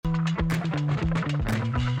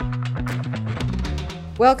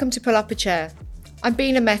Welcome to Pull Up a Chair. I'm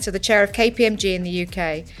Bina Mehta, the chair of KPMG in the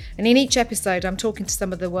UK, and in each episode I'm talking to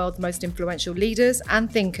some of the world's most influential leaders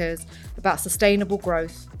and thinkers about sustainable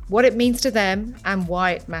growth, what it means to them and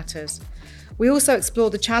why it matters. We also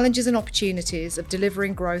explore the challenges and opportunities of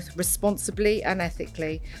delivering growth responsibly and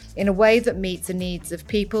ethically in a way that meets the needs of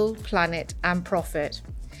people, planet and profit.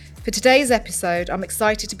 For today's episode, I'm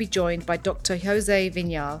excited to be joined by Dr José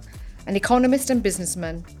Viñals, an economist and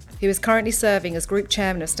businessman who is currently serving as Group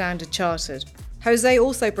Chairman of Standard Chartered. José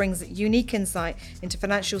also brings unique insight into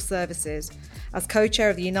financial services as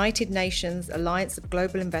co-chair of the United Nations Alliance of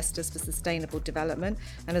Global Investors for Sustainable Development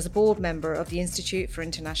and as a board member of the Institute for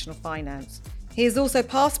International Finance. He is also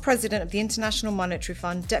past president of the International Monetary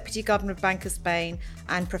Fund, Deputy Governor of Bank of Spain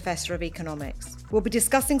and Professor of Economics. We'll be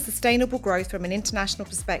discussing sustainable growth from an international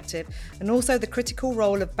perspective and also the critical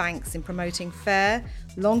role of banks in promoting fair,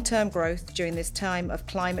 long-term growth during this time of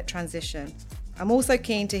climate transition. I'm also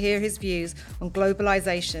keen to hear his views on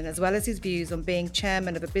globalisation as well as his views on being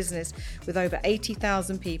chairman of a business with over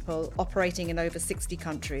 80,000 people operating in over 60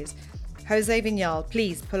 countries. José Viñals,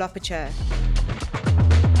 please pull up a chair.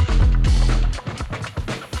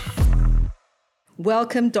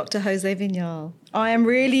 Welcome, Dr. José Viñals. I am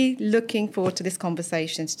really looking forward to this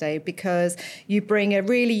conversation today because you bring a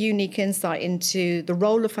really unique insight into the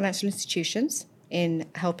role of financial institutions in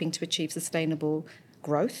helping to achieve sustainable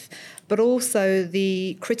growth, but also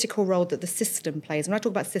the critical role that the system plays. When I talk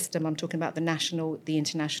about system, I'm talking about the national, the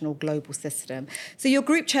international, global system. So you're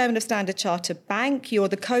Group Chairman of Standard Chartered Bank, you're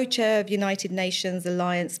the co-chair of United Nations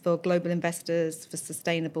Alliance for Global Investors for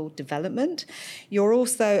Sustainable Development. You're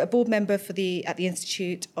also a board member at the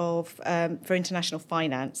Institute for International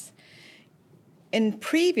Finance. And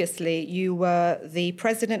previously, you were the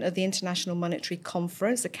president of the International Monetary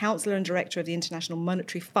Conference, a counsellor and director of the International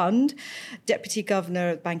Monetary Fund, deputy governor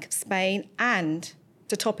of Bank of Spain, and,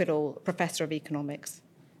 to top it all, professor of economics.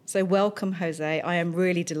 So welcome, José. I am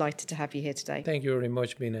really delighted to have you here today. Thank you very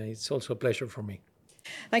much, Bina. It's also a pleasure for me.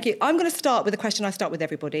 Thank you. I'm going to start with a question I start with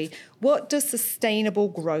everybody. What does sustainable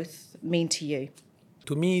growth mean to you?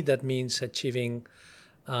 To me, that means achieving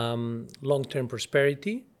long-term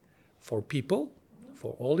prosperity for people,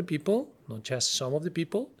 for all the people, not just some of the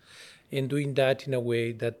people, and doing that in a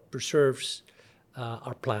way that preserves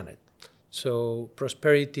our planet. So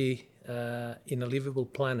prosperity in a livable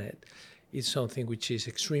planet is something which is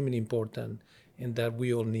extremely important and that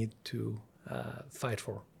we all need to fight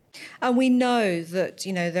for. And we know that,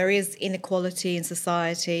 there is inequality in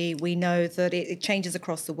society. We know that it changes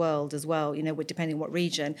across the world as well, depending on what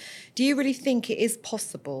region. Do you really think it is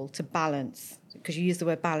possible to balance, because you use the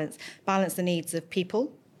word balance the needs of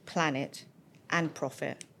people, planet, and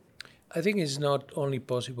profit? I think it's not only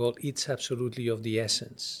possible, it's absolutely of the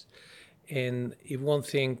essence. And if one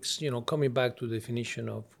thinks, coming back to the definition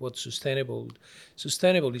of what's sustainable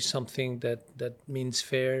is something that means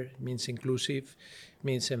fair, means inclusive,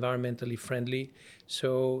 means environmentally friendly.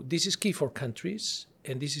 So this is key for countries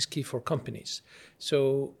and this is key for companies.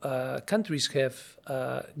 So countries have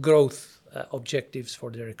growth objectives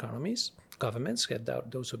for their economies. Governments have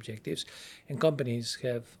those objectives, and companies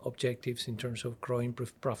have objectives in terms of growing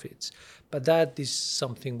profits. But that is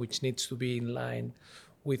something which needs to be in line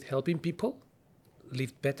with helping people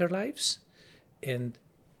live better lives and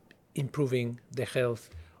improving the health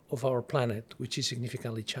of our planet, which is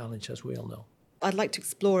significantly challenged, as we all know. I'd like to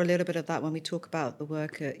explore a little bit of that when we talk about the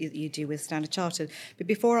work you do with Standard Chartered. But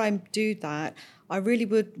before I do that, I really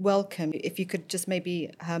would welcome if you could just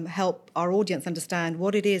maybe help our audience understand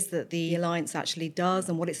what it is that the Alliance actually does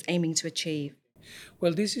and what it's aiming to achieve.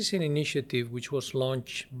 Well, this is an initiative which was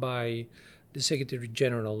launched by the Secretary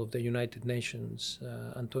General of the United Nations,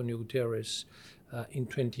 Antonio Guterres, in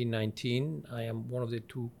 2019. I am one of the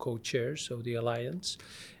two co-chairs of the Alliance.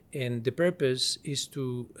 And the purpose is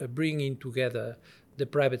to bring in together the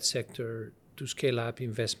private sector to scale up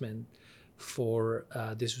investment for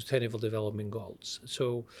the Sustainable Development Goals.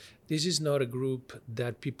 So this is not a group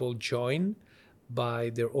that people join by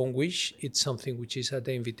their own wish. It's something which is at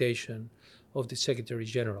the invitation of the Secretary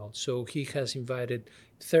General. So he has invited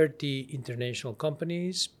 30 international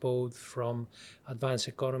companies, both from advanced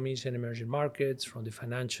economies and emerging markets, from the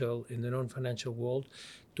financial and the non-financial world,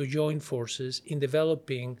 to join forces in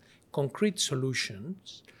developing concrete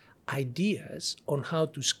solutions, ideas on how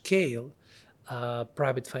to scale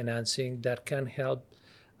private financing that can help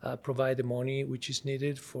provide the money which is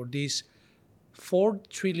needed for these $4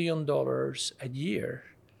 trillion a year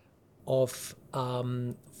of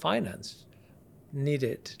finance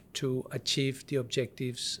needed to achieve the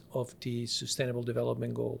objectives of the Sustainable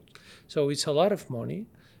Development Goal. So it's a lot of money.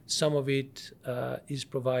 Some of it is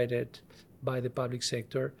provided by the public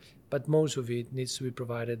sector, but most of it needs to be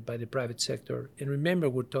provided by the private sector. And remember,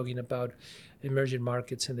 we're talking about emerging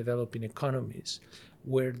markets and developing economies,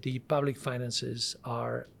 where the public finances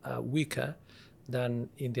are weaker than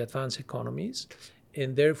in the advanced economies,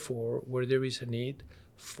 and therefore where there is a need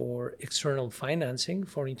for external financing,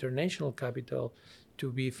 for international capital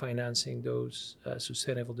to be financing those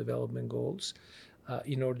sustainable development goals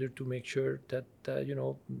in order to make sure that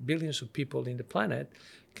billions of people in the planet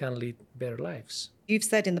can lead better lives. You've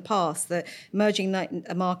said in the past that emerging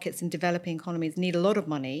markets and developing economies need a lot of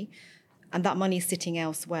money, and that money is sitting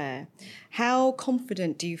elsewhere. How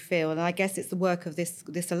confident do you feel, and I guess it's the work of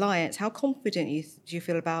this alliance, how confident do you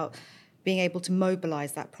feel about being able to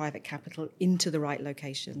mobilise that private capital into the right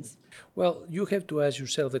locations? Well, you have to ask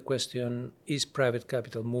yourself the question, is private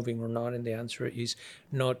capital moving or not? And the answer is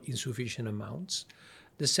not in sufficient amounts.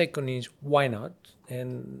 The second is, why not?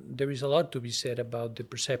 And there is a lot to be said about the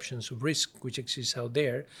perceptions of risk which exist out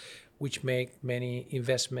there, which make many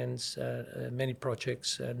investments, many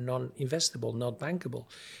projects non-investable, not bankable,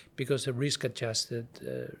 because the risk-adjusted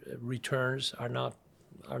returns are not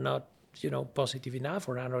positive enough,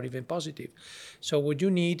 or are not even positive. So what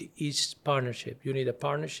you need is partnership. You need a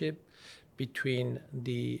partnership between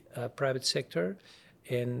the private sector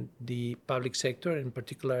and the public sector, and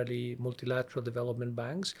particularly multilateral development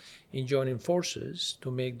banks, in joining forces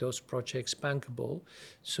to make those projects bankable,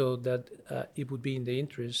 so that it would be in the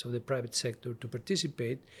interest of the private sector to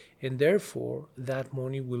participate, and therefore that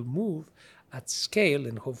money will move at scale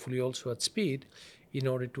and hopefully also at speed in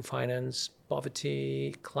order to finance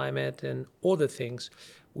poverty, climate, and other things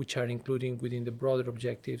which are included within the broader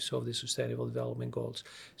objectives of the Sustainable Development Goals.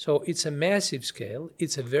 So it's a massive scale.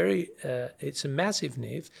 It's a massive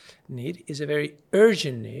need. It's a very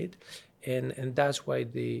urgent need, and that's why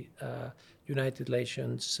the United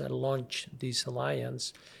Nations launched this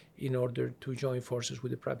alliance in order to join forces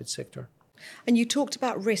with the private sector. And you talked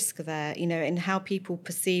about risk there, and how people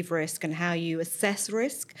perceive risk and how you assess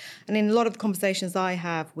risk. And in a lot of the conversations I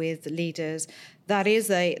have with leaders, that is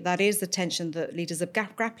the tension that leaders are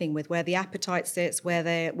grappling with, where the appetite sits, where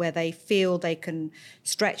they feel they can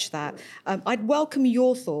stretch that. I'd welcome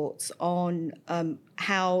your thoughts on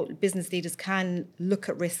how business leaders can look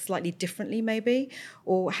at risks slightly differently, maybe,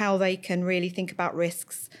 or how they can really think about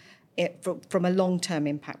risks from a long-term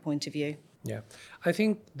impact point of view. Yeah, I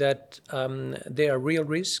think that there are real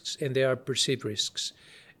risks and there are perceived risks.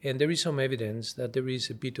 And there is some evidence that there is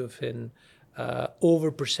a bit of an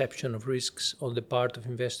over-perception of risks on the part of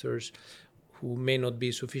investors who may not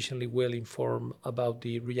be sufficiently well informed about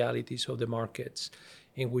the realities of the markets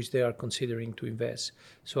in which they are considering to invest.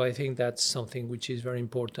 So I think that's something which is very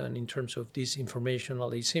important in terms of this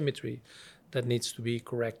informational asymmetry that needs to be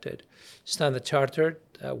corrected. Standard Chartered,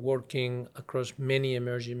 working across many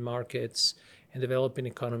emerging markets and developing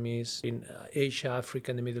economies in Asia,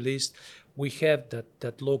 Africa, and the Middle East, we have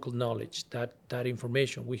that local knowledge, that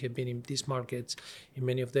information. We have been in these markets, in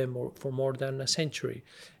many of them, for more than a century,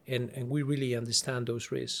 and we really understand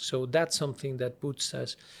those risks. So that's something that puts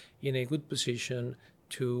us in a good position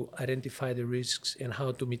to identify the risks and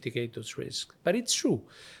how to mitigate those risks. But it's true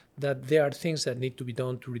that there are things that need to be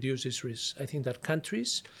done to reduce these risks. I think that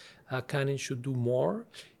countries can and should do more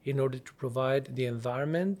in order to provide the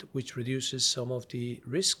environment which reduces some of the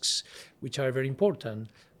risks, which are very important,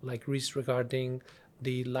 like risks regarding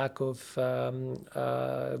the lack of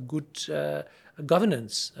good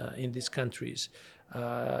governance in these countries,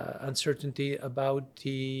 uncertainty about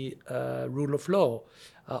the rule of law.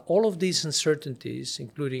 All of these uncertainties,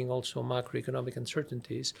 including also macroeconomic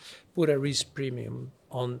uncertainties, put a risk premium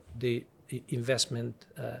on the investment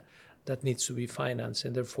that needs to be financed,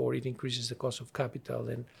 and therefore it increases the cost of capital,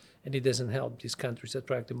 and it doesn't help these countries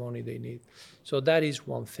attract the money they need. So that is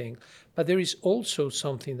one thing. But there is also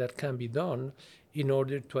something that can be done in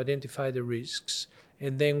order to identify the risks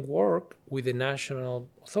and then work with the national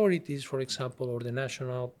authorities, for example, or the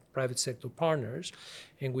national private sector partners,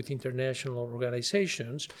 and with international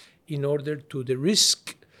organizations in order to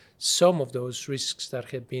de-risk some of those risks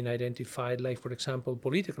that have been identified, like, for example,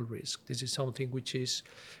 political risk. This is something which is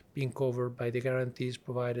being covered by the guarantees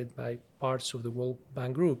provided by parts of the World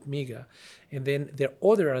Bank Group, MIGA. And then there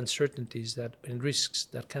are other uncertainties and risks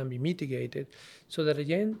that can be mitigated, so that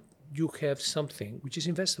again, you have something which is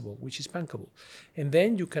investable, which is bankable. And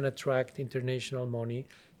then you can attract international money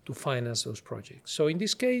to finance those projects. So in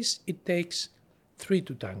this case, it takes three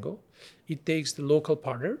to tango. It takes the local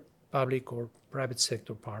partner, public or private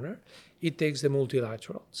sector partner. It takes the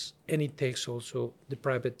multilaterals, and it takes also the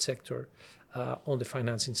private sector on the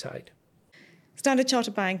financing side. Standard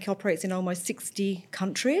Chartered Bank operates in almost 60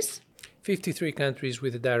 countries. 53 countries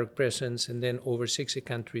with a direct presence, and then over 60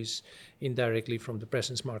 countries indirectly from the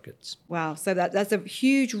presence markets. Wow, so that's a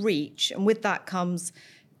huge reach, and with that comes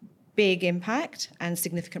big impact and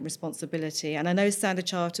significant responsibility. And I know Standard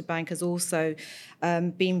Chartered Bank has also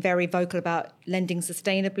been very vocal about lending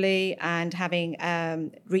sustainably and having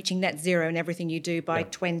reaching net zero in everything you do by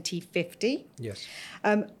 2050. Yes.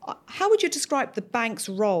 How would you describe the bank's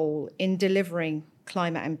role in delivering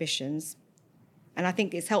climate ambitions? And I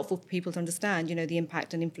think it's helpful for people to understand, the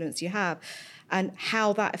impact and influence you have and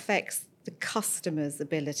how that affects the customer's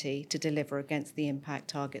ability to deliver against the impact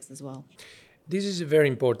targets as well. This is very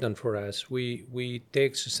important for us. We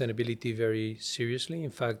take sustainability very seriously.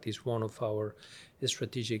 In fact, it's one of our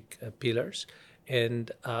strategic pillars.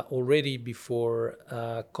 And already before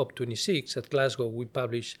COP26 at Glasgow, we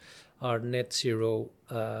published our net zero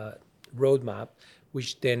roadmap,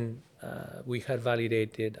 which then we had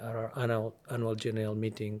validated at our annual general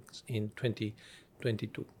meetings in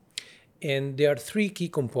 2022. And there are three key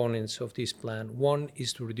components of this plan. One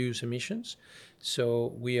is to reduce emissions.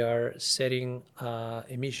 So we are setting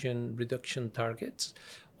emission reduction targets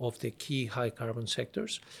of the key high carbon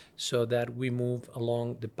sectors so that we move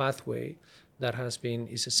along the pathway that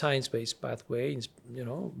is a science-based pathway,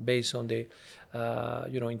 based on the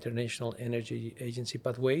International Energy Agency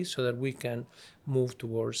pathway, so that we can move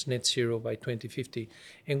towards net zero by 2050.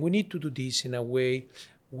 And we need to do this in a way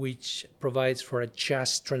which provides for a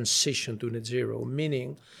just transition to net zero,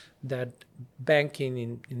 meaning that banking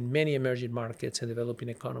in many emerging markets and developing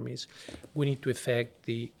economies, we need to effect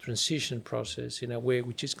the transition process in a way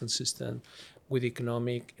which is consistent with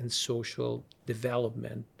economic and social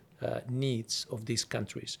development needs of these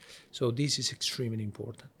countries. So this is extremely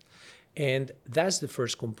important. And that's the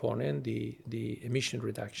first component, the emission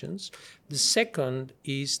reductions. The second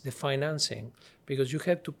is the financing, because you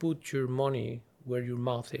have to put your money where your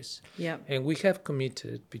mouth is. Yeah. And we have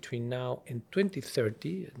committed between now and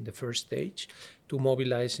 2030, in the first stage, to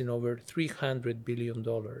mobilizing over $300 billion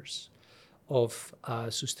of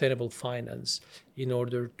sustainable finance in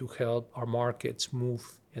order to help our markets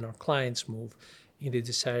move and our clients move in the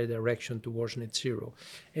desired direction towards net zero.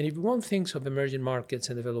 And if one thinks of emerging markets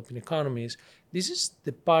and developing economies, this is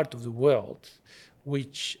the part of the world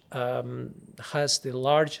which has the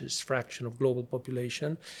largest fraction of global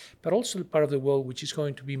population, but also the part of the world which is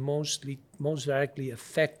going to be most directly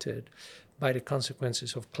affected by the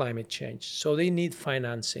consequences of climate change. So they need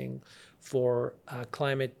financing for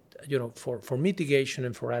climate, for mitigation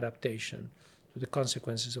and for adaptation to the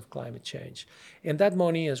consequences of climate change. And that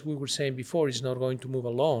money, as we were saying before, is not going to move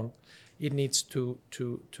alone. It needs to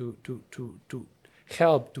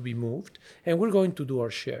help to be moved, and we're going to do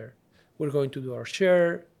our share. We're going to do our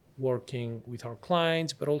share working with our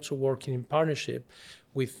clients, but also working in partnership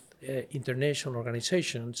with international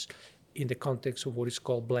organizations in the context of what is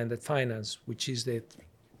called blended finance, which is it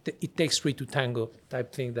takes three to tango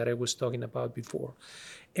type thing that I was talking about before.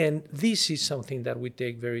 And this is something that we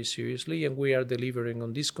take very seriously, and we are delivering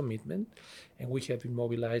on this commitment. And we have been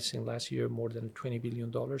mobilizing last year more than $20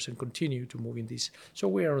 billion and continue to move in this. So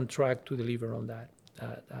we are on track to deliver on that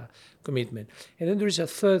commitment. And then there is a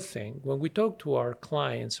third thing. When we talk to our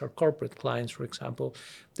clients, our corporate clients, for example,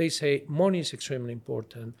 they say money is extremely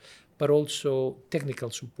important, but also technical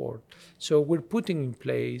support. So we're putting in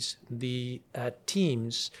place the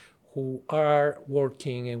teams who are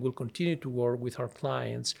working and will continue to work with our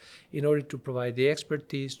clients in order to provide the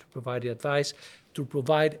expertise, to provide the advice, to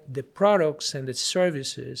provide the products and the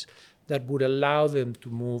services that would allow them to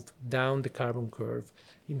move down the carbon curve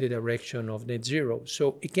in the direction of net zero.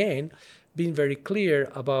 So again, being very clear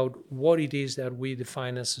about what it is that we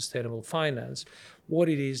define as sustainable finance, what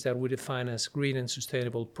it is that we define as green and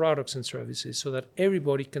sustainable products and services, so that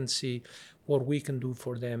everybody can see what we can do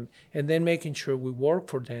for them, and then making sure we work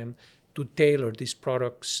for them to tailor these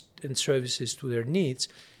products and services to their needs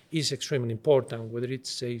is extremely important, whether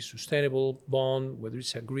it's a sustainable bond, whether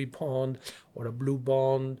it's a green bond or a blue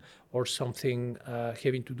bond or something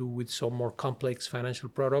having to do with some more complex financial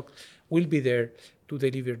product. We'll be there to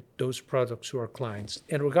deliver those products to our clients.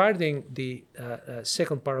 And regarding the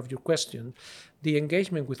second part of your question, the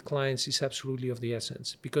engagement with clients is absolutely of the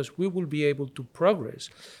essence, because we will be able to progress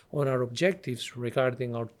on our objectives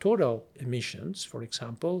regarding our total emissions, for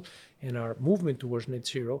example, and our movement towards net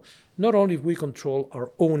zero, not only if we control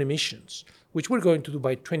our own emissions, which we're going to do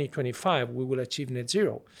by 2025, we will achieve net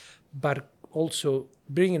zero, but also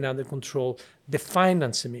bringing under control the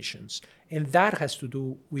finance emissions. And that has to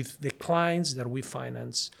do with the clients that we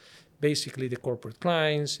finance, basically the corporate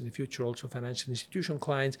clients, in the future also financial institution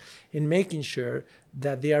clients, and making sure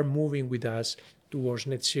that they are moving with us towards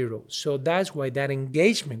net zero. So that's why that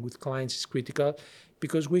engagement with clients is critical,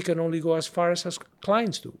 because we can only go as far as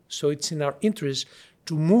clients do. So it's in our interest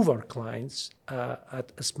to move our clients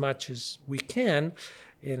at as much as we can,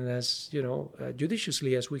 and as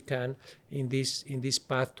judiciously as we can in this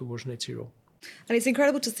path towards net zero. And it's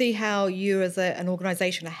incredible to see how you as an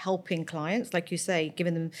organisation are helping clients, like you say,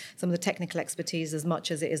 giving them some of the technical expertise as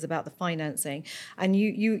much as it is about the financing. And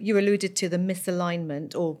you alluded to the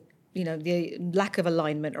misalignment, or the lack of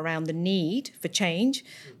alignment around the need for change,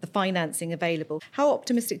 the financing available. How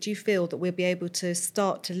optimistic do you feel that we'll be able to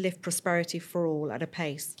start to lift prosperity for all at a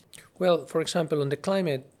pace? Well, for example, on the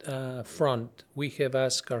climate front, we have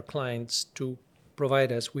asked our clients to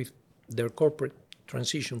provide us with their corporate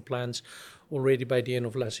transition plans already by the end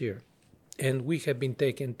of last year. And we have been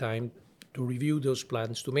taking time to review those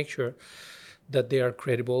plans to make sure that they are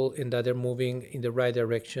credible and that they're moving in the right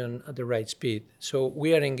direction at the right speed. So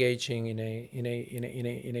we are engaging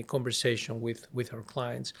in a conversation with our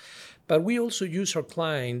clients. But we also use our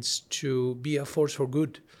clients to be a force for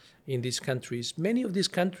good in these countries. Many of these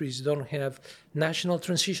countries don't have national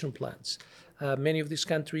transition plans. Many of these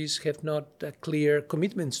countries have not clear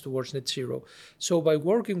commitments towards net zero. So by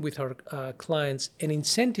working with our clients and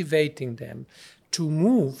incentivizing them to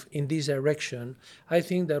move in this direction, I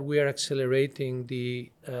think that we are accelerating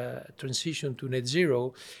the transition to net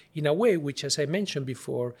zero in a way which, as I mentioned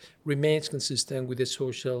before, remains consistent with the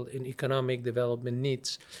social and economic development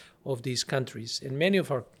needs of these countries. And many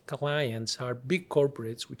of our clients are big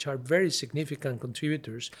corporates, which are very significant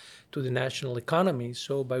contributors to the national economy.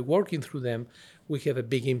 So by working through them, we have a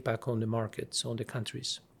big impact on the markets, on the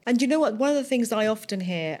countries. And you know what? One of the things I often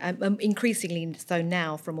hear, increasingly so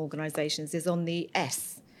now from organisations, is on the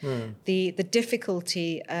S. The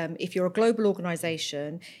difficulty, if you're a global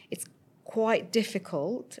organisation, it's quite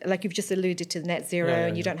difficult, like you've just alluded to net zero,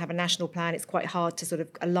 and you don't have a national plan. It's quite hard to sort of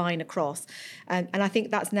align across. And I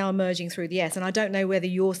think that's now emerging through the S. And I don't know whether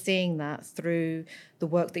you're seeing that through the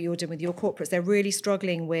work that you're doing with your corporates. They're really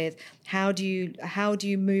struggling with how do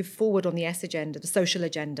you move forward on the S agenda, the social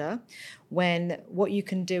agenda, when what you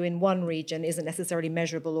can do in one region isn't necessarily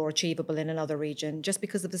measurable or achievable in another region, just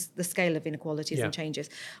because of the scale of inequalities and changes.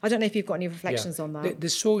 I don't know if you've got any reflections on that. The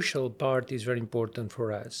social part is very important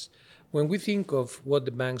for us. When we think of what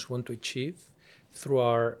the banks want to achieve through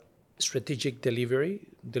our strategic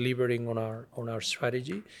delivering on our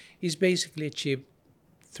strategy, is basically achieve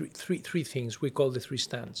three things we call the three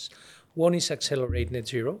stands. One is accelerate net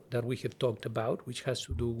zero, that we have talked about, which has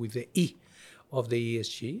to do with the E of the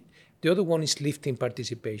ESG. The other one is lifting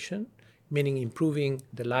participation, meaning improving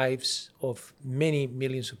the lives of many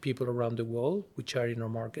millions of people around the world, which are in our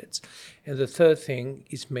markets. And the third thing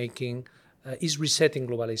is resetting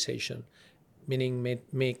globalization, meaning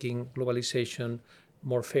making globalization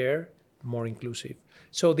more fair, more inclusive.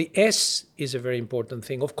 So the S is a very important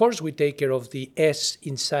thing. Of course, we take care of the S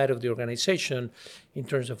inside of the organization in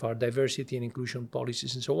terms of our diversity and inclusion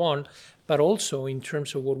policies and so on, but also in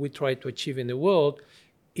terms of what we try to achieve in the world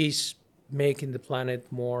is making the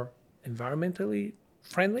planet more environmentally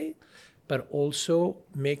friendly, but also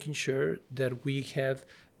making sure that we have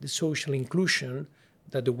the social inclusion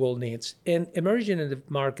that the world needs. And emerging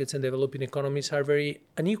markets and developing economies are very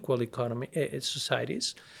unequal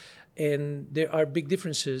societies, and there are big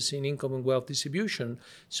differences in income and wealth distribution.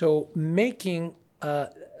 So making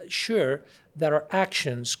sure that our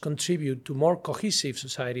actions contribute to more cohesive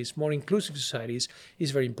societies, more inclusive societies,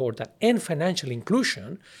 is very important. And financial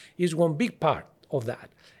inclusion is one big part of that.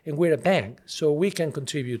 And we're a bank, so we can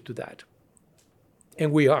contribute to that.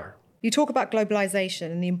 And we are. You talk about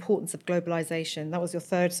globalization and the importance of globalization. That was your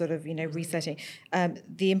third sort of, resetting.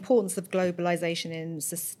 The importance of globalization in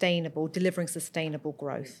delivering sustainable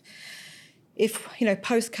growth. If,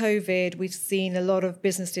 post-COVID, we've seen a lot of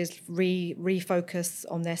businesses refocus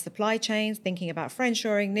on their supply chains, thinking about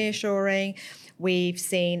friendshoring, nearshoring. We've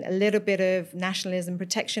seen a little bit of nationalism,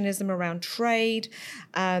 protectionism around trade.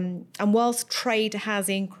 And whilst trade has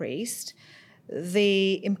increased,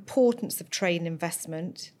 the importance of trade and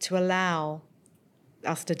investment to allow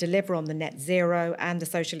us to deliver on the net zero and the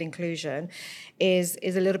social inclusion is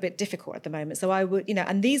a little bit difficult at the moment. So I would,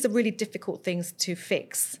 and these are really difficult things to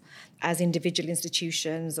fix as individual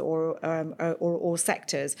institutions or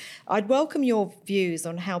sectors. I'd welcome your views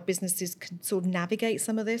on how businesses can sort of navigate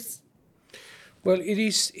some of this. Well, it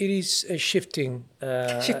is a shifting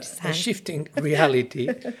reality,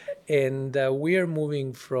 and we are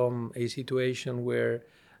moving from a situation where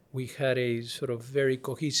we had a sort of very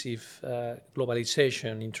cohesive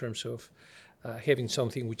globalization in terms of having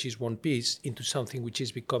something which is one piece into something which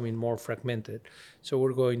is becoming more fragmented. So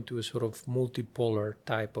we're going to a sort of multipolar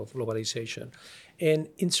type of globalization. And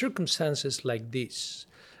in circumstances like this,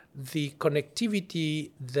 the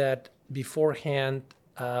connectivity that beforehand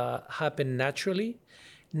happened naturally,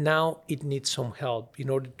 now it needs some help in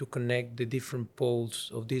order to connect the different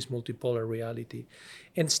poles of this multipolar reality.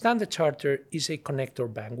 And Standard Chartered is a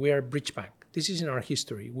connector bank. We are a bridge bank. This is in our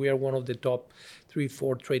history. We are one of the top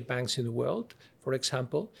 3-4 trade banks in the world, for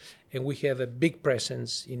example, and we have a big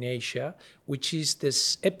presence in Asia, which is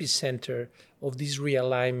this epicenter of this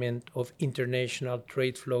realignment of international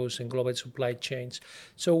trade flows and global supply chains.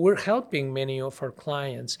 So we're helping many of our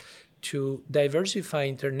clients to diversify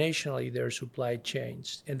internationally their supply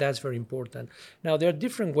chains, and that's very important. Now, there are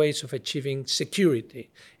different ways of achieving security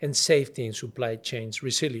and safety in supply chains,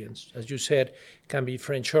 resilience. As you said, can be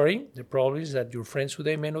friendshoring. The problem is that your friends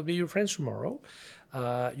today may not be your friends tomorrow.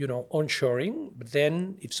 Onshoring, but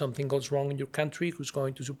then if something goes wrong in your country, who's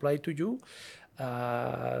going to supply to you?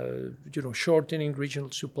 Shortening regional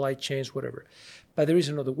supply chains, whatever. But there is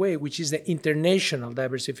another way, which is the international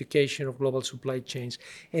diversification of global supply chains.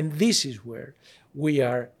 And this is where we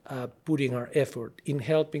are putting our effort in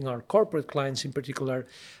helping our corporate clients in particular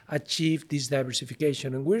achieve this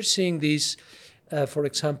diversification. And we're seeing this, for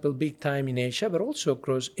example, big time in Asia, but also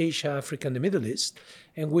across Asia, Africa, and the Middle East.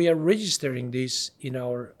 And we are registering this in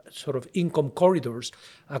our sort of income corridors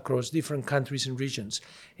across different countries and regions.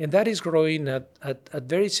 And that is growing at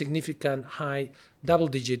very significant high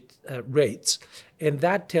double-digit rates. And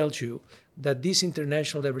that tells you that this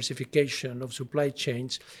international diversification of supply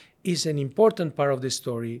chains is an important part of the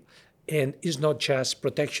story and is not just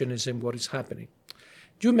protectionism, what is happening.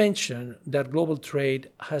 You mentioned that global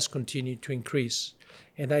trade has continued to increase,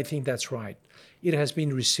 and I think that's right. It has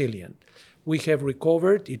been resilient. We have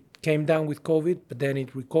recovered. It came down with COVID, but then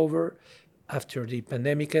it recovered after the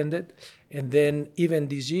pandemic ended. And then even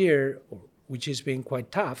this year, which has been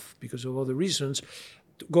quite tough because of other reasons,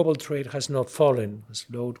 global trade has not fallen, has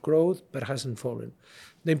slowed growth, but hasn't fallen.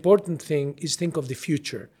 The important thing is think of the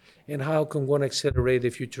future and how can one accelerate the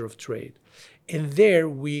future of trade. And there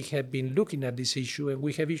we have been looking at this issue, and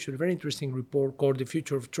we have issued a very interesting report called The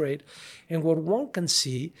Future of Trade. And what one can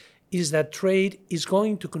see is that trade is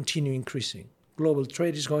going to continue increasing. Global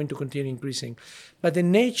trade is going to continue increasing. But the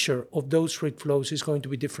nature of those trade flows is going to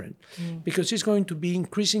be different because it's going to be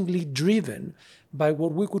increasingly driven by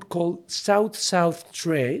what we could call South-South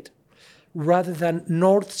trade rather than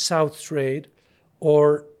North-South trade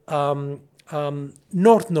or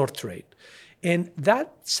North-North trade. And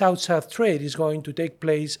that South-South trade is going to take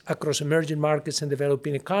place across emerging markets and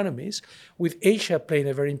developing economies, with Asia playing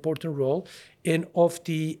a very important role. And of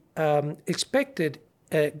the expected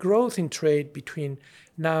growth in trade between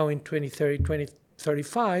now and 2030,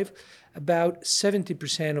 2035, about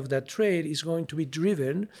 70% of that trade is going to be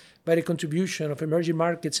driven by the contribution of emerging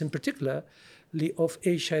markets, in particular of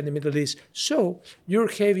Asia and the Middle East. So you're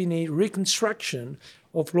having a reconstruction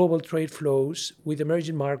of global trade flows, with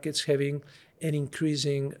emerging markets having an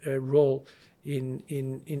increasing role in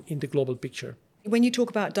the global picture. When you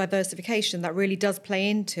talk about diversification, that really does play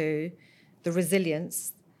into the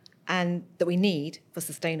resilience and that we need for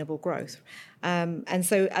sustainable growth. And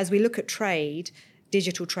so as we look at trade,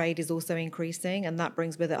 digital trade is also increasing, and that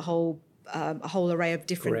brings with it a whole array of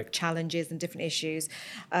different Correct. challenges and different issues.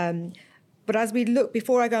 But as we look,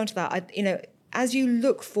 before I go into that, as you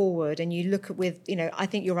look forward and you look with, I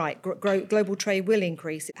think you're right, global trade will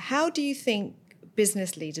increase. How do you think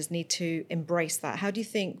business leaders need to embrace that? How do you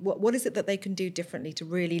think, what is it that they can do differently to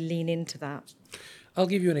really lean into that? I'll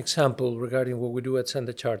give you an example regarding what we do at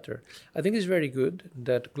Standard Chartered. I think it's very good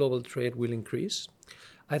that global trade will increase.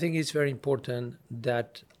 I think it's very important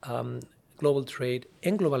that global trade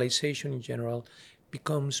and globalization in general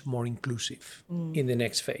becomes more inclusive in the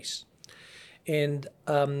next phase. And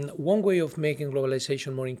one way of making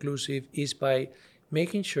globalization more inclusive is by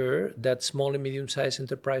making sure that small and medium-sized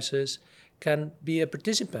enterprises can be a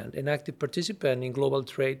participant, an active participant in global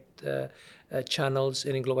trade channels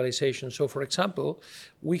and in globalization. So, for example,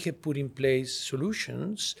 we have put in place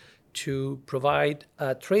solutions to provide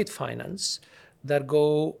trade finance that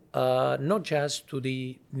go not just to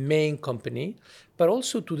the main company, but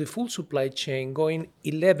also to the full supply chain, going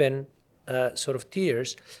 11 sort of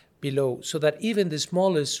tiers below, so that even the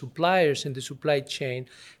smallest suppliers in the supply chain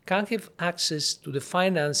can have access to the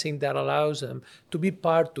financing that allows them to be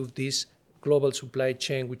part of this global supply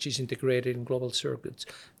chain, which is integrated in global circuits.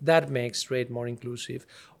 That makes trade more inclusive.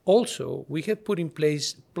 Also, we have put in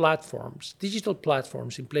place platforms, digital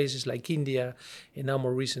platforms in places like India, and now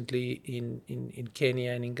more recently in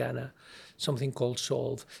Kenya and in Ghana, something called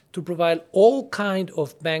Solve, to provide all kind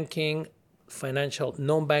of banking, financial,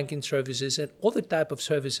 non-banking services, and other type of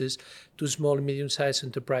services to small and medium-sized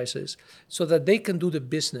enterprises so that they can do the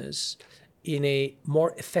business in a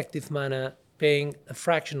more effective manner, paying a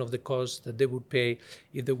fraction of the cost that they would pay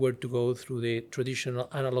if they were to go through the traditional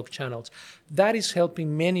analog channels. That is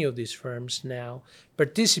helping many of these firms now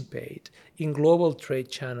participate in global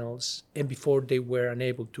trade channels, and before they were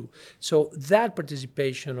unable to. So that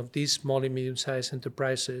participation of these small and medium-sized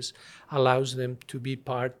enterprises allows them to be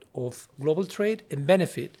part of global trade and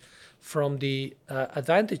benefit from the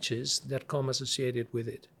advantages that come associated with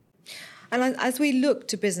it. And as we look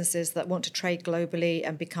to businesses that want to trade globally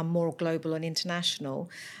and become more global and international,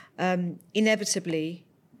 inevitably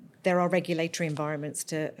there are regulatory environments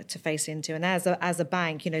to face into. And as a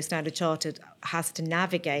bank, Standard Chartered has to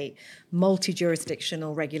navigate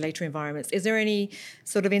multi-jurisdictional regulatory environments. Is there any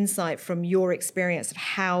sort of insight from your experience of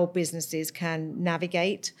how businesses can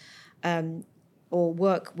navigate or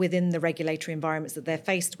work within the regulatory environments that they're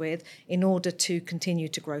faced with in order to continue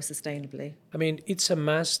to grow sustainably? I mean, it's a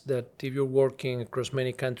must that if you're working across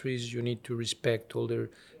many countries, you need to respect all their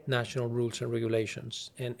national rules and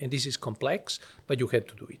regulations. And this is complex, but you have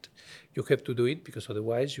to do it. You have to do it because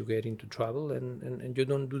otherwise you get into trouble and you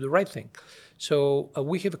don't do the right thing. So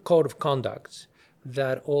we have a code of conduct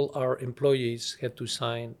that all our employees have to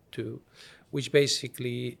sign to, which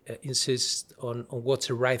basically insists on what's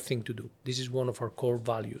the right thing to do. This is one of our core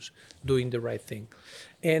values, doing the right thing.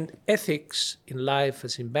 And ethics in life,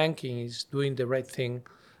 as in banking, is doing the right thing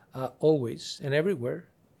always and everywhere,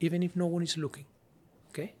 even if no one is looking,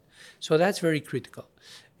 okay? So that's very critical.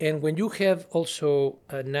 And when you have also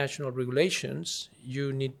national regulations,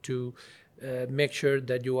 you need to make sure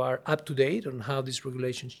that you are up to date on how these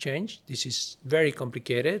regulations change. This is very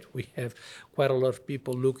complicated. We have quite a lot of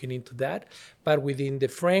people looking into that. But within the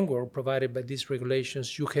framework provided by these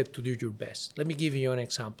regulations, you have to do your best. Let me give you an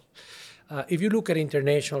example. If you look at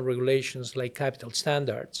international regulations like capital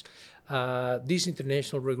standards, these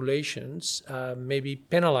international regulations may be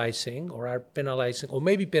penalizing or are penalizing or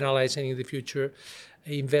may be penalizing in the future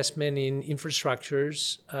investment in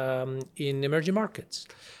infrastructures in emerging markets.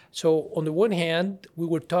 So on the one hand, we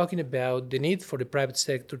were talking about the need for the private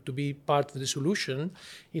sector to be part of the solution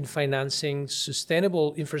in financing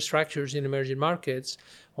sustainable infrastructures in emerging markets.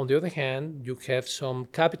 On the other hand, you have some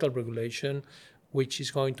capital regulation, which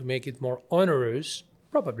is going to make it more onerous,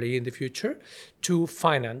 probably in the future, to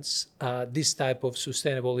finance this type of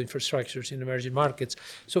sustainable infrastructures in emerging markets.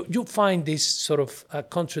 So you find these sort of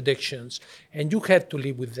contradictions, and you have to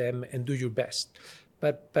live with them and do your best.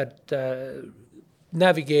 But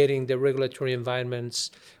navigating the regulatory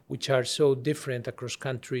environments, which are so different across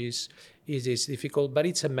countries, is difficult, but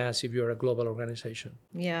it's a must if you're a global organization.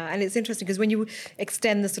 Yeah, and it's interesting because when you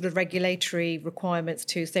extend the sort of regulatory requirements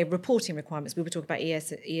to, say, reporting requirements, we were talking about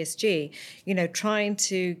ESG, trying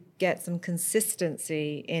to get some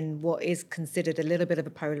consistency in what is considered a little bit of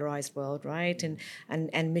a polarized world, right? And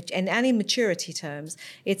in maturity terms,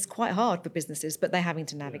 it's quite hard for businesses, but they're having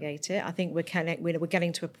to navigate it. I think we're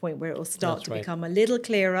getting to a point where it will start to become a little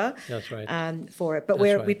clearer for it. But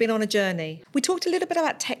we've been on a journey. We talked a little bit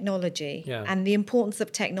about technology and the importance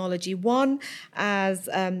of technology. One, as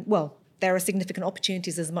there are significant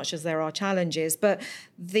opportunities as much as there are challenges, but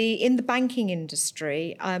in the banking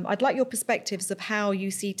industry, I'd like your perspectives of how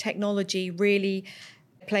you see technology really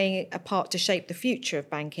playing a part to shape the future of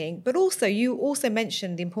banking. But also, you also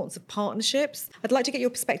mentioned the importance of partnerships. I'd like to get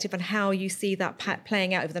your perspective on how you see that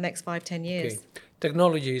playing out over the next 5-10 years. Okay.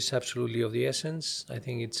 Technology is absolutely of the essence. I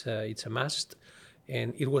think it's a must.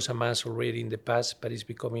 And it was a must already in the past, but it's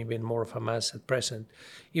becoming even more of a must at present.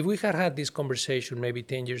 If we had had this conversation maybe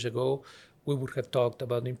 10 years ago, we would have talked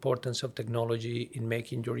about the importance of technology in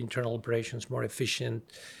making your internal operations more efficient.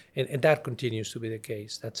 And that continues to be the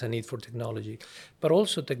case. That's a need for technology. But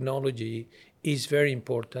also technology is very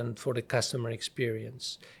important for the customer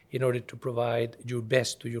experience in order to provide your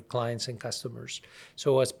best to your clients and customers.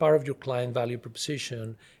 So as part of your client value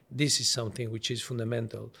proposition, this is something which is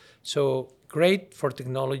fundamental. So great for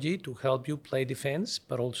technology to help you play defense,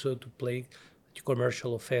 but also to play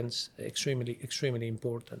commercial offense, extremely, extremely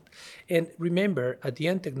important. And remember, at the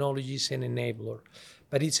end, technology is an enabler,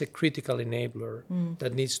 but it's a critical enabler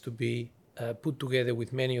that needs to be put together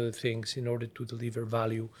with many other things in order to deliver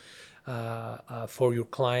value for your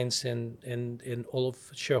clients and all of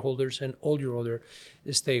shareholders and all your other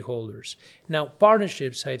stakeholders. Now,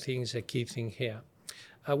 partnerships, I think, is a key thing here.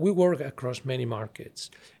 We work across many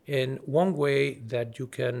markets, and one way that you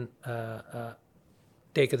can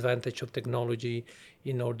take advantage of technology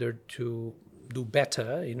in order to do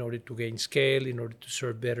better, in order to gain scale, in order to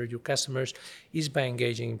serve better your customers, is by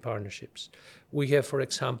engaging in partnerships. We have, for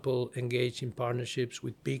example, engaged in partnerships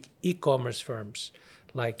with big e-commerce firms,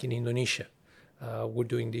 like in Indonesia. We're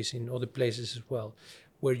doing this in other places as well,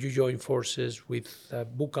 where you join forces with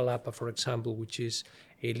Bukalapak, for example, which is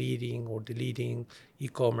the leading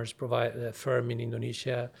e-commerce firm in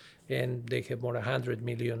Indonesia, and they have more than 100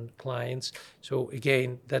 million clients. So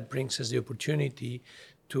again, that brings us the opportunity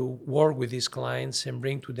to work with these clients and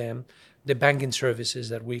bring to them the banking services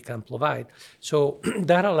that we can provide. So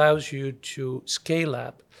that allows you to scale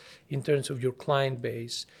up in terms of your client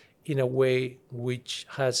base in a way which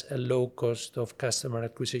has a low cost of customer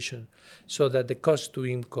acquisition, so that the cost to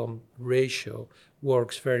income ratio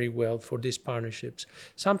works very well for these partnerships.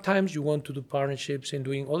 Sometimes you want to do partnerships in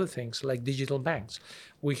doing other things like digital banks.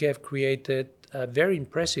 We have created very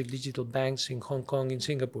impressive digital banks in Hong Kong and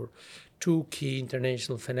Singapore, two key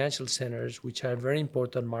international financial centers, which are very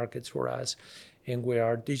important markets for us, and where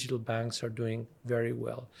our digital banks are doing very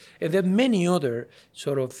well. And there are many other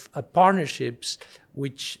sort of partnerships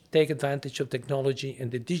which take advantage of technology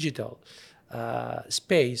and the digital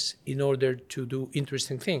space in order to do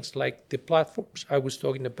interesting things, like the platforms I was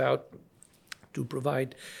talking about to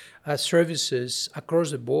provide services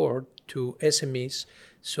across the board to SMEs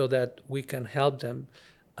so that we can help them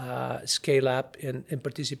scale up and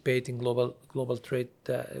participate in global trade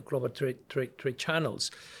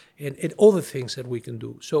channels and other things that we can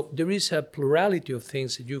do. So there is a plurality of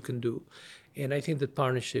things that you can do. And I think that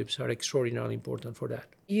partnerships are extraordinarily important for that.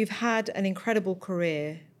 You've had an incredible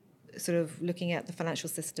career sort of looking at the financial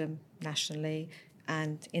system nationally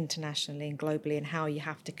and internationally and globally, and how you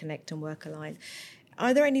have to connect and work aligned.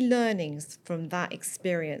 Are there any learnings from that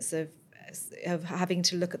experience of having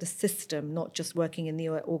to look at the system, not just working in the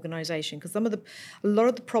organisation? Because a lot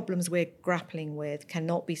of the problems we're grappling with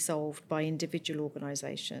cannot be solved by individual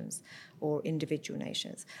organisations or individual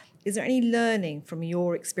nations. Is there any learning from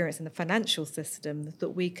your experience in the financial system that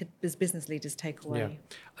we could, as business leaders, take away? Yeah.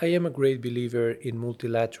 I am a great believer in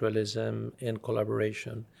multilateralism and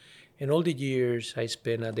collaboration. In all the years I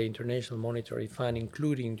spent at the International Monetary Fund,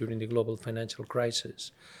 including during the global financial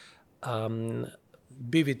crisis,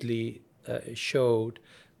 vividly showed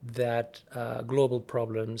that global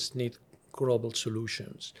problems need global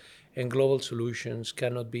solutions. And global solutions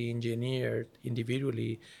cannot be engineered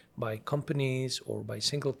individually by companies or by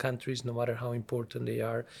single countries, no matter how important they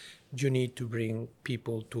are. You need to bring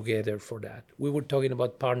people together for that. We were talking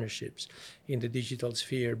about partnerships in the digital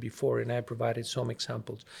sphere before, and I provided some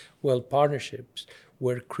examples. Well, partnerships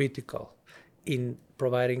were critical in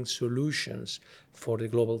providing solutions for the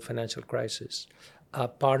global financial crisis.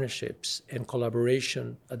 Partnerships and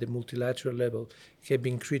collaboration at the multilateral level have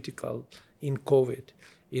been critical in COVID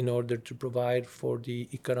in order to provide for the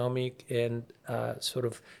economic and sort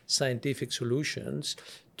of scientific solutions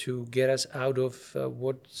to get us out of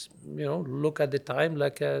what, look at the time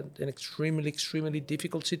like an extremely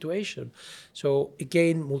difficult situation. So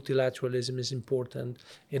again, multilateralism is important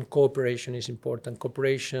and cooperation is important.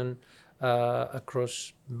 Cooperation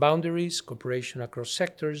across boundaries, cooperation across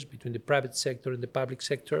sectors, between the private sector and the public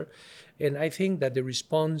sector. And I think that the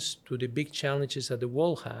response to the big challenges that the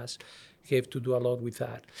world has have to do a lot with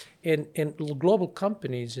that. And global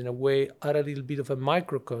companies, in a way, are a little bit of a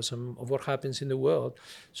microcosm of what happens in the world.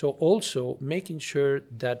 So also making sure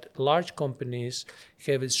that large companies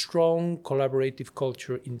have a strong collaborative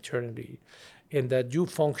culture internally, and that you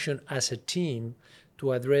function as a team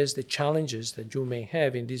to address the challenges that you may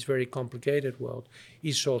have in this very complicated world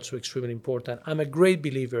is also extremely important. I'm a great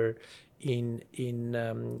believer in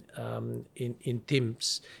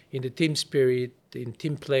teams, in the team spirit, in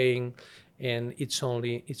team playing, and it's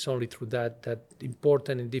only through that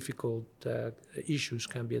important and difficult issues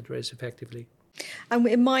can be addressed effectively. And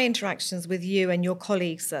in my interactions with you and your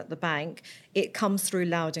colleagues at the bank, it comes through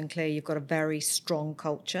loud and clear. You've got a very strong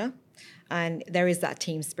culture, and there is that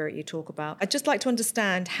team spirit you talk about. I'd just like to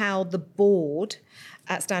understand how the board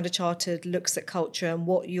at Standard Chartered looks at culture and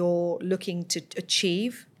what you're looking to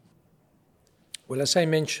achieve. Well, as I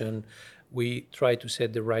mentioned, we try to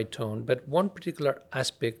set the right tone, but one particular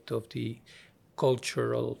aspect of the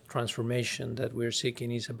cultural transformation that we're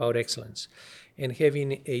seeking is about excellence, and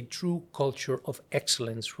having a true culture of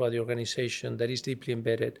excellence throughout the organization that is deeply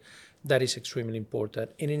embedded, that is extremely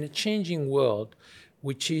important. And in a changing world,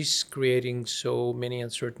 which is creating so many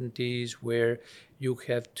uncertainties, where you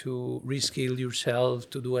have to reskill yourself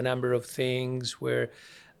to do a number of things, where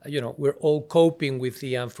we're all coping with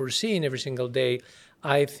the unforeseen every single day.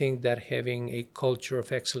 I think that having a culture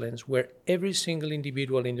of excellence where every single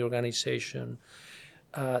individual in the organization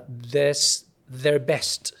does their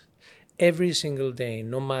best every single day,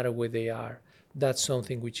 no matter where they are, that's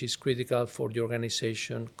something which is critical for the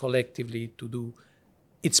organization collectively to do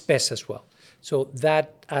its best as well. So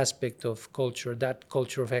that aspect of culture, that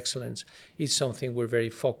culture of excellence, is something we're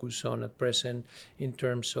very focused on at present in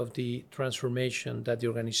terms of the transformation that the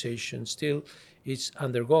organization still is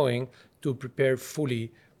undergoing to prepare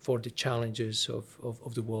fully for the challenges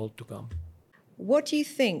of the world to come. What do you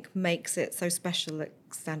think makes it so special at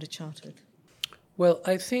Standard Chartered? Well,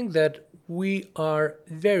 I think that we are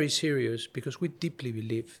very serious because we deeply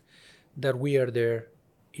believe that we are there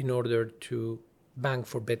in order to bank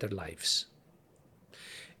for better lives.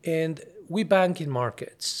 And we bank in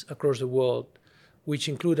markets across the world, which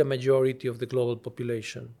include a majority of the global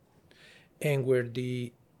population, and where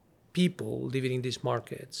the people living in these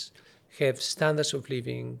markets have standards of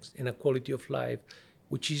living and a quality of life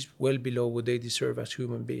which is well below what they deserve as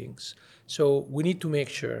human beings. So we need to make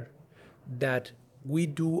sure that we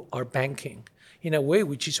do our banking in a way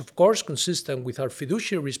which is, of course, consistent with our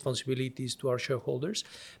fiduciary responsibilities to our shareholders,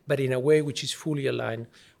 but in a way which is fully aligned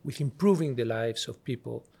with improving the lives of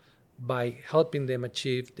people by helping them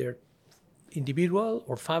achieve their individual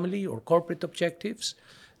or family or corporate objectives,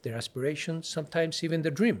 their aspirations, sometimes even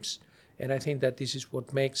their dreams. And I think that this is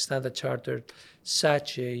what makes Standard Chartered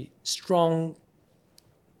such a strong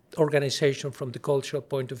organization from the cultural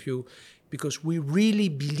point of view, because we really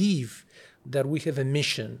believe that we have a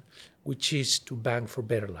mission, which is to bank for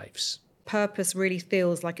better lives. Purpose really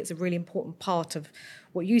feels like it's a really important part of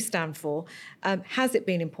what you stand for. Has it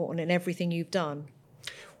been important in everything you've done?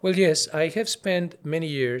 Well, yes, I have spent many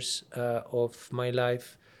years of my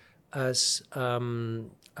life as a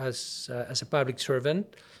public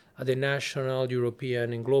servant at the national,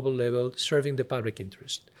 European, and global level, serving the public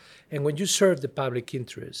interest. And when you serve the public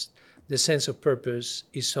interest, the sense of purpose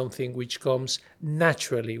is something which comes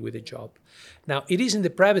naturally with a job. Now, it is in the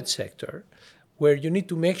private sector where you need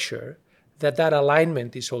to make sure that that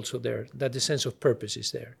alignment is also there, that the sense of purpose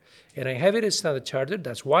is there. And I have it at Standard Chartered.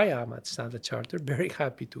 That's why I'm at Standard Chartered, very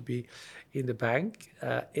happy to be in the bank.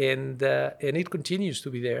 And it continues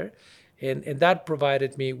to be there. And that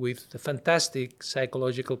provided me with a fantastic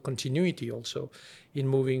psychological continuity also in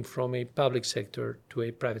moving from a public sector to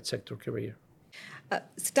a private sector career.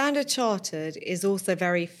 Standard Chartered is also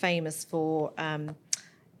very famous for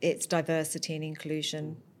its diversity and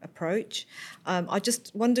inclusion approach. I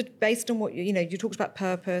just wondered, based on what you talked about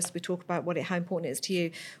purpose, we talked about how important it is to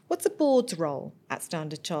you. What's the board's role at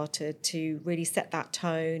Standard Chartered to really set that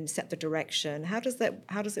tone, set the direction? How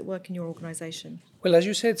does it work in your organisation? Well, as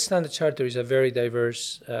you said, Standard Chartered is a very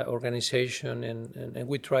diverse organization, and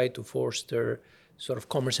we try to foster sort of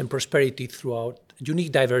commerce and prosperity throughout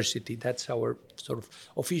unique diversity. That's our sort of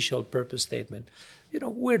official purpose statement.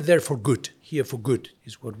 We're there for good, here for good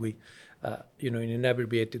is what we, in an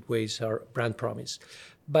abbreviated way, is our brand promise.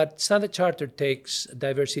 But Standard Chartered takes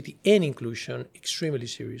diversity and inclusion extremely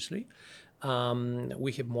seriously.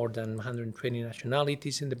 We have more than 120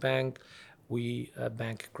 nationalities in the bank. We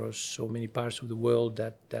bank across so many parts of the world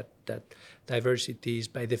that diversity is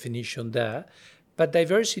by definition there. But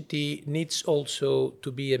diversity needs also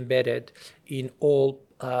to be embedded in all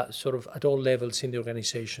at all levels in the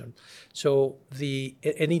organization. And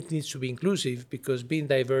it needs to be inclusive, because being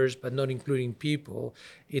diverse but not including people,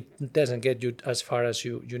 it doesn't get you as far as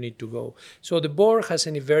you need to go. So the board has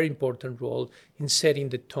a very important role in setting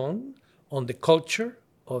the tone on the culture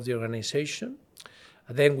of the organization.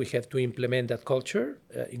 Then we have to implement that culture,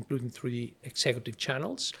 including through the executive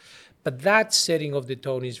channels. But that setting of the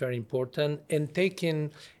tone is very important, and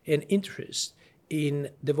taking an interest in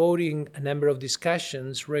devoting a number of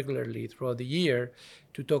discussions regularly throughout the year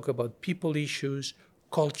to talk about people issues,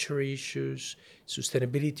 culture issues,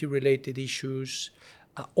 sustainability-related issues.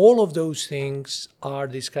 All of those things are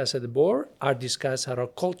discussed at the board, are discussed at our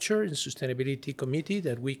Culture and Sustainability Committee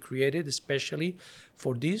that we created especially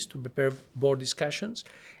for this, to prepare board discussions.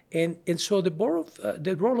 And so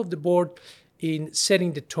the role of the board in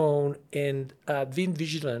setting the tone and being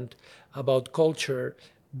vigilant about culture,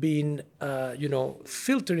 being,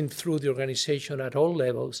 filtering through the organization at all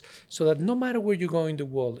levels, so that no matter where you go in the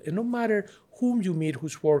world and no matter whom you meet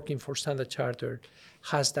who's working for Standard Chartered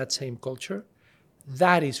has that same culture,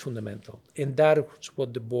 that is fundamental. And that is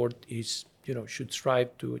what the board is, should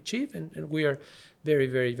strive to achieve. And we are very,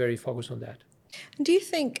 very, very focused on that. And do you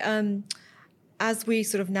think as we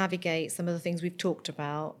sort of navigate some of the things we've talked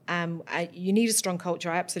about, you need a strong culture.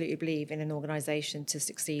 I absolutely believe in an organisation to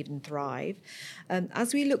succeed and thrive.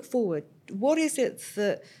 As we look forward, what is it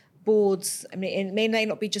that boards, I mean, it may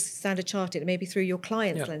not be just Standard Chartered, it may be through your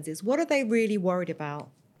clients' lenses. What are they really worried about?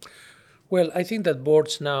 Well, I think that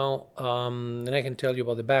boards now, and I can tell you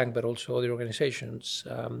about the bank, but also other organizations,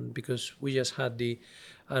 because we just had the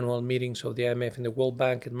annual meetings of the IMF and the World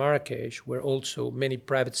Bank in Marrakesh, where also many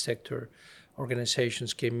private sector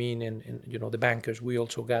organizations came in, and the bankers, we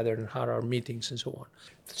also gathered and had our meetings and so on.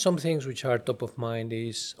 Some things which are top of mind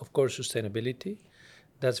is, of course, sustainability.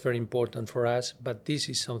 That's very important for us, but this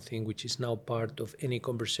is something which is now part of any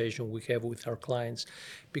conversation we have with our clients,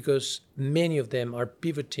 because many of them are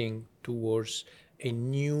pivoting towards a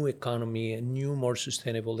new economy, a new, more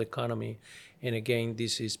sustainable economy. And again,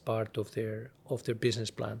 this is part of their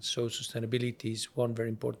business plans. So sustainability is one very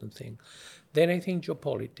important thing. Then I think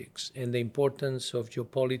geopolitics and the importance of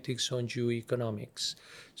geopolitics on geoeconomics.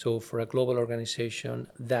 So for a global organization,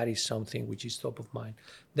 that is something which is top of mind.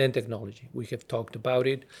 Then technology. We have talked about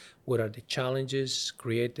it. What are the challenges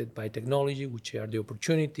created by technology? Which are the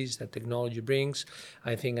opportunities that technology brings?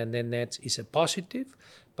 I think a net is a positive,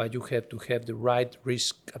 but you have to have the right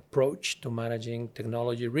risk approach to managing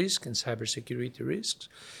technology risk and cybersecurity risks.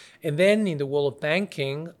 And then in the world of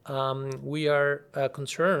banking, we are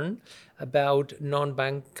concerned about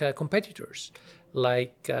non-bank competitors,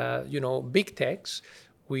 like big techs,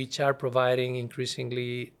 which are providing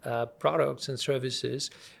increasingly products and services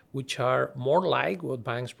which are more like what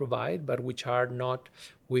banks provide, but which are not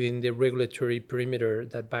within the regulatory perimeter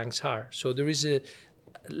that banks are. So there is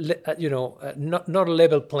not a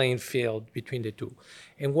level playing field between the two.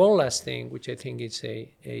 And one last thing, which I think is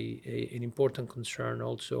an important concern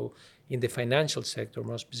also in the financial sector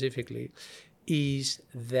more specifically, is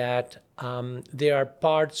that there are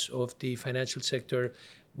parts of the financial sector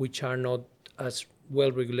which are not as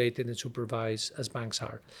well regulated and supervised as banks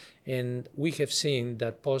are. And we have seen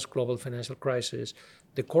that post-global financial crisis,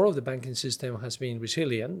 the core of the banking system has been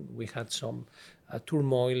resilient. We had some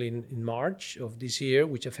turmoil in March of this year,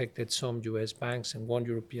 which affected some US banks and one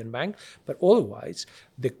European bank. But otherwise,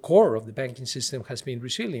 the core of the banking system has been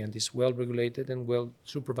resilient. It's well regulated and well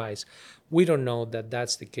supervised. We don't know that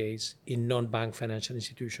that's the case in non-bank financial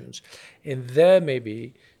institutions. And there may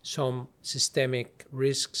be some systemic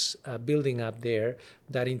risks building up there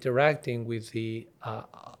that interacting with the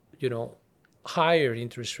higher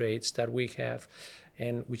interest rates that we have,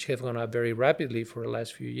 and which have gone up very rapidly for the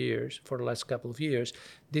last couple of years,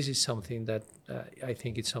 this is something that I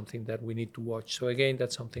think it's something that we need to watch. So again,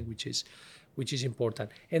 that's something which is important.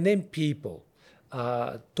 And then people,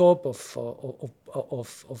 top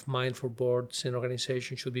of mind for boards and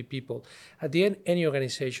organizations should be people. At the end, any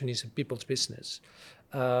organization is a people's business.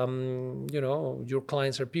 Your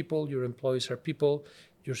clients are people, your employees are people,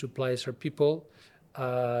 your suppliers are people.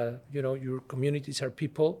 Your communities are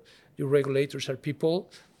people, your regulators are people.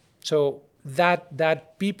 So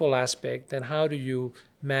that people aspect, and how do you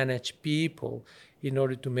manage people in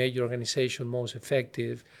order to make your organization most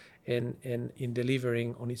effective and in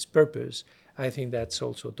delivering on its purpose, I think that's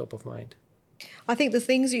also top of mind. I think the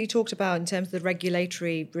things that you talked about in terms of the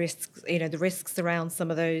regulatory risks, the risks around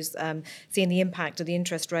some of those, seeing the impact of the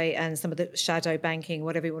interest rate and some of the shadow banking,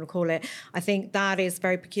 whatever you want to call it, I think that is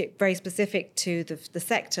very specific to the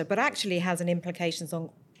sector, but actually has an implications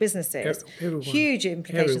on businesses, huge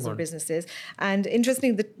implications on businesses. And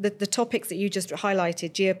interesting, the topics that you just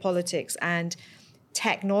highlighted, geopolitics and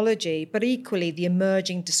technology, but equally the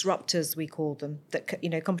emerging disruptors, we call them,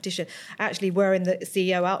 that competition actually were in the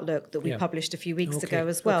CEO Outlook that we published a few weeks ago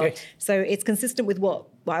as well. So it's consistent with what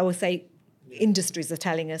I always say industries are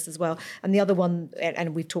telling us as well. And the other one,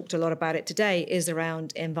 and we've talked a lot about it today, is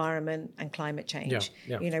around environment and climate change.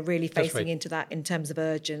 Really facing into that in terms of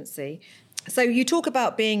urgency. So you talk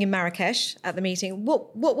about being in Marrakesh at the meeting.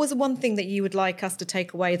 What was the one thing that you would like us to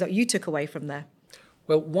take away, that you took away from there?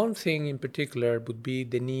 Well, one thing in particular would be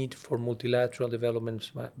the need for multilateral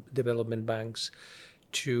development banks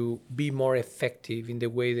to be more effective in the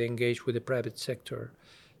way they engage with the private sector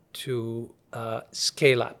to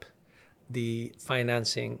scale up the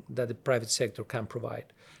financing that the private sector can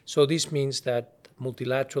provide. So this means that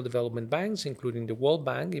multilateral development banks, including the World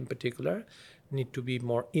Bank in particular, need to be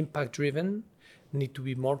more impact-driven, need to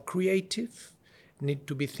be more creative, need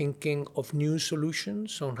to be thinking of new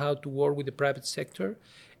solutions on how to work with the private sector,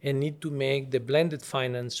 and need to make the blended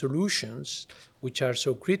finance solutions, which are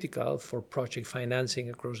so critical for project financing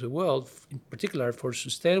across the world, in particular for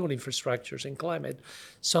sustainable infrastructures and climate,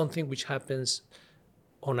 something which happens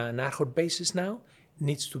on an ad hoc basis now,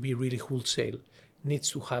 needs to be really wholesale. needs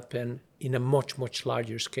to happen in a much, much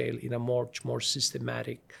larger scale, in a much more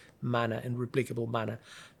systematic manner and replicable manner.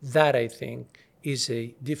 That, I think, is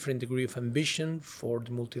a different degree of ambition for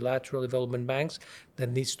the multilateral development banks that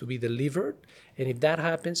needs to be delivered. And if that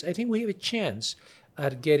happens, I think we have a chance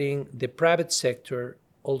at getting the private sector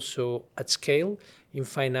also at scale in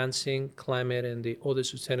financing climate and the other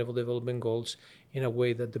sustainable development goals in a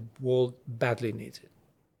way that the world badly needs it.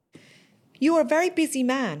 You are a very busy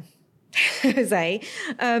man, Jose.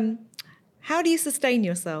 How do you sustain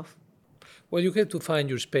yourself? Well, you have to find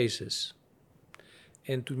your spaces.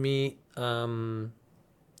 And to me,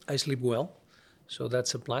 I sleep well, so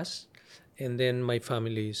that's a plus. And then my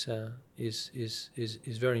family is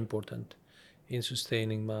very important in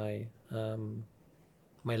sustaining my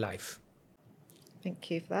my life.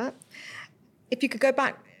 Thank you for that. If you could go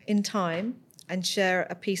back in time and share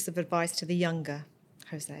a piece of advice to the younger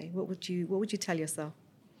Jose, what would you tell yourself?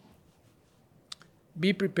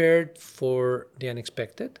 Be prepared for the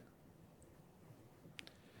unexpected.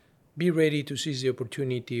 Be ready to seize the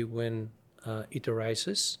opportunity when it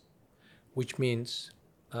arises, which means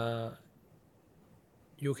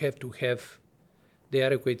you have to have the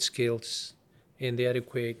adequate skills and the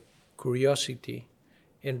adequate curiosity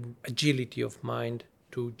and agility of mind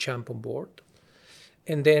to jump on board.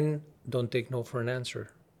 And then don't take no for an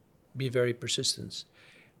answer. Be very persistent.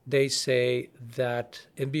 They say that,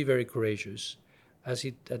 and be very courageous. As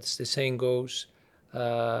the saying goes,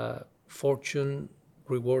 fortune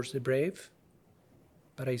rewards the brave,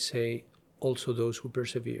 but I say also those who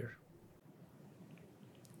persevere.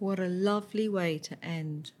 What a lovely way to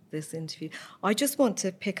end this interview. I just want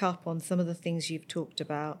to pick up on some of the things you've talked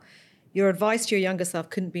about. Your advice to your younger self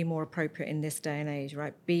couldn't be more appropriate in this day and age,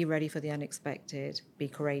 right? Be ready for the unexpected, be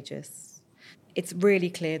courageous. It's really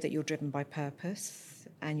clear that you're driven by purpose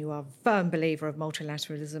and you are a firm believer of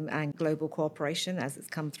multilateralism and global cooperation, as it's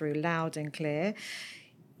come through loud and clear.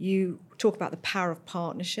 You talk about the power of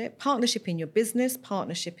partnership in your business,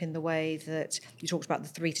 partnership in the way that you talked about the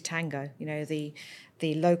three to tango,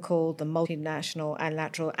 the local, the multinational and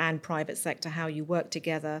lateral and private sector, how you work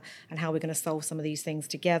together and how we're going to solve some of these things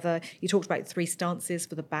together. You talked about three stances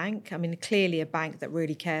for the bank. I mean, clearly a bank that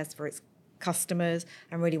really cares for its customers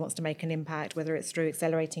and really wants to make an impact, whether it's through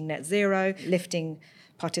accelerating net zero, lifting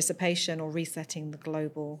participation or resetting the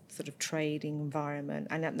global sort of trading environment.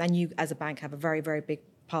 And you as a bank have a very, very big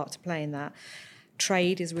part to play in that.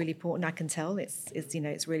 Trade is really important. I can tell it's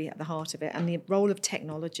really at the heart of it. And the role of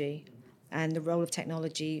technology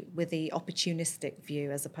with the opportunistic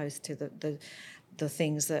view as opposed to the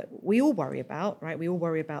things that we all worry about, right? We all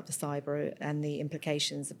worry about the cyber and the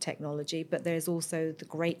implications of technology, but there's also the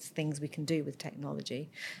great things we can do with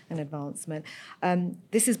technology and advancement.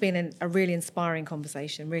 This has been a really inspiring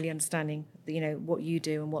conversation, really understanding, what you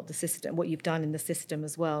do and what the system, what you've done in the system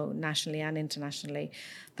as well, nationally and internationally.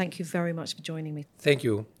 Thank you very much for joining me. Thank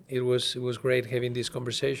you. It was great having this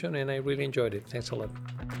conversation, and I really enjoyed it. Thanks a lot.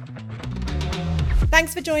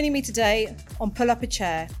 Thanks for joining me today on Pull Up a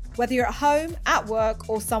Chair, whether you're at home, at work,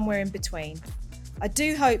 or somewhere in between. I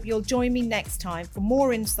do hope you'll join me next time for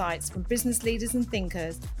more insights from business leaders and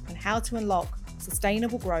thinkers on how to unlock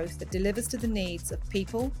sustainable growth that delivers to the needs of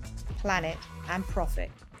people, planet, and profit.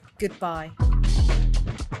 Goodbye.